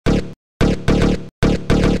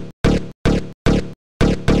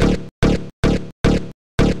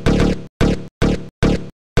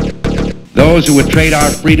Those who would trade our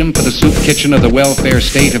freedom for the soup kitchen of the welfare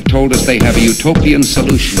state have told us they have a utopian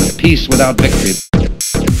solution of peace without victory.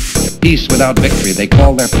 Peace without victory. They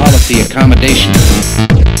call their policy accommodation.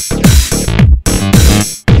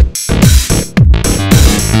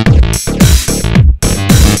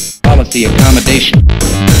 Policy accommodation.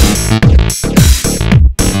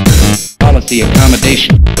 Policy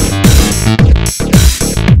accommodation.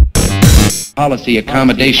 Policy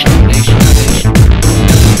accommodation.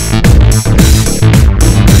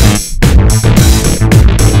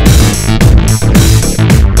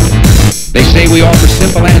 They say we offer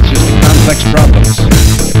simple answers to complex problems.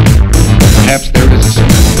 But perhaps there is a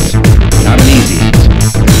simple answer. Not an easy answer,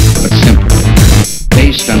 but simple.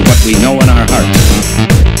 Based on what we know in our hearts.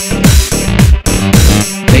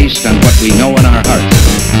 Based on what we know in our hearts.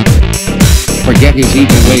 Forget his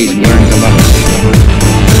evil ways and learn to love us.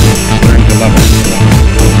 Learn to love us.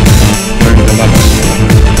 Learn to love us.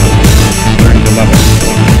 Learn to love us.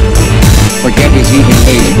 Forget his evil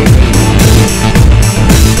ways.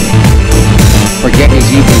 Forget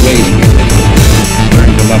his evil ways.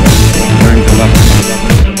 Learn to love us. Learn to love us.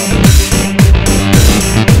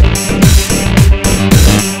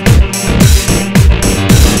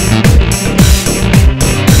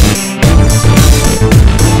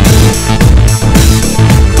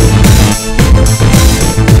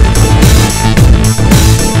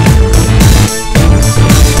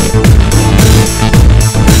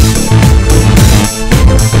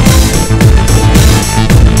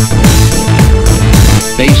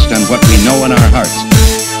 Based on what we know in our hearts.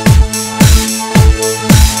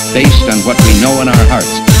 Based on what we know in our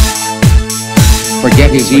hearts.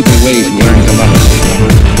 Forget his evil ways and learn to love us.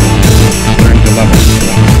 Learn to love us.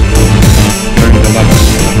 Learn to love us.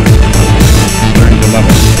 Learn to love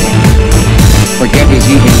us. Forget his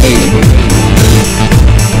evil ways.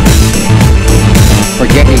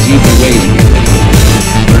 Forget his evil ways.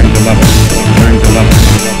 Learn to love us. Learn to love us.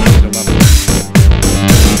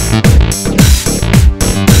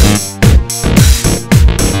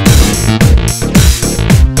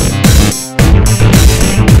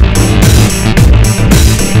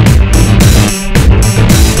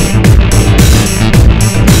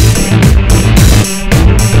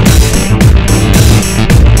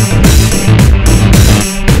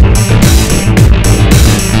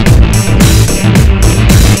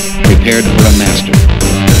 Prepared for a master.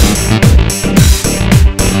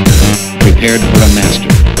 Prepared for a master.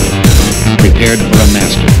 Prepared for a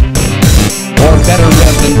master. Or better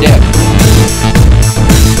rev than dead.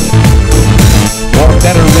 Or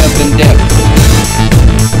better rev than dead.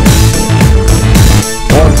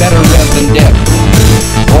 Or better rev than dead.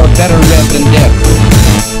 Or better rev than dead.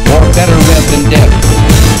 Or better rev than dead.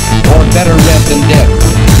 Or better rev than dead.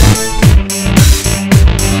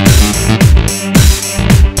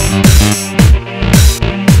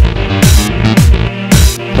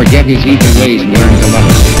 Forget his evil ways and learn to love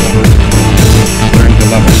us. Learn to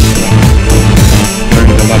love us. Learn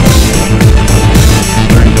to love us.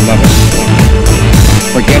 Learn to love us.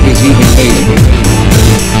 Forget his evil ways.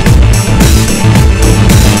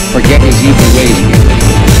 Forget his evil ways.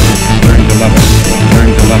 Learn to love us.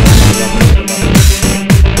 Learn to love us.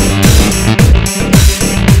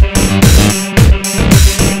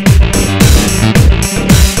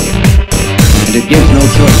 And it gives no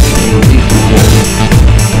choice between these two forces.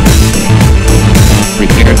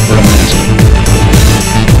 Prepared for a master.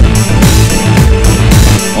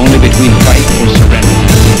 Only between fight or surrender.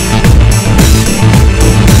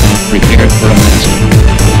 Prepared for a master.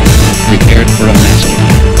 Prepared for a master.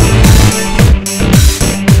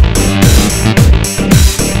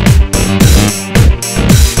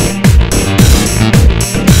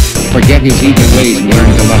 Forget his evil ways and learn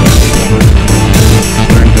to love us.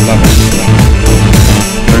 Learn to love us.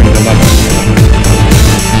 Learn to love us.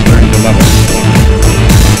 Learn to love us.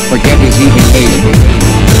 Forget his evil ways.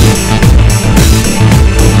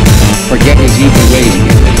 Forget his evil ways.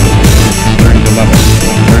 Learn to love us.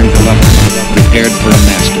 Learn to love us. Prepared for a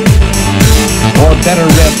master. Or better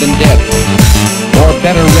rev than dead. Or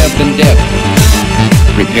better rev than dead.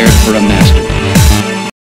 Prepared for a master.